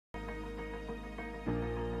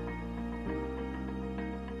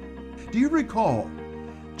Do you recall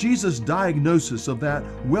Jesus' diagnosis of that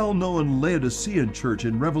well-known Laodicean church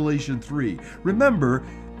in Revelation 3? Remember,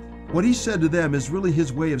 what he said to them is really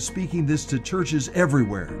his way of speaking this to churches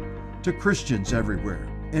everywhere, to Christians everywhere.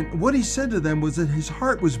 And what he said to them was that his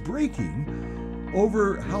heart was breaking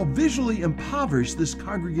over how visually impoverished this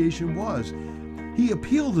congregation was. He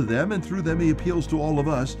appealed to them, and through them he appeals to all of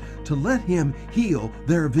us, to let him heal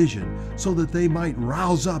their vision so that they might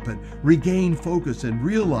rouse up and regain focus and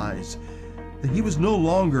realize that he was no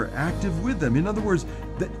longer active with them. In other words,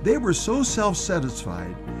 that they were so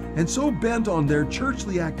self-satisfied and so bent on their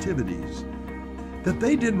churchly activities that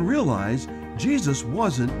they didn't realize Jesus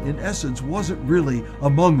in essence, wasn't really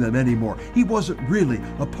among them anymore. He wasn't really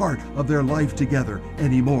a part of their life together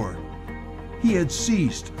anymore. He had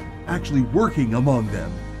ceased actually working among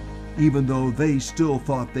them, even though they still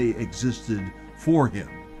thought they existed for him.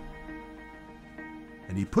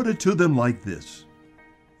 And he put it to them like this.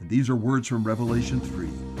 And these are words from Revelation 3.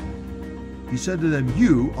 He said to them,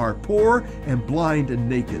 "You are poor and blind and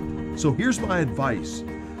naked. So here's my advice.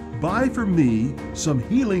 Buy from me some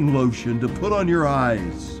healing lotion to put on your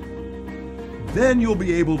eyes. Then you'll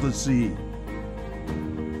be able to see.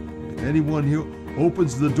 If anyone who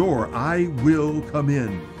opens the door, I will come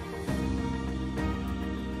in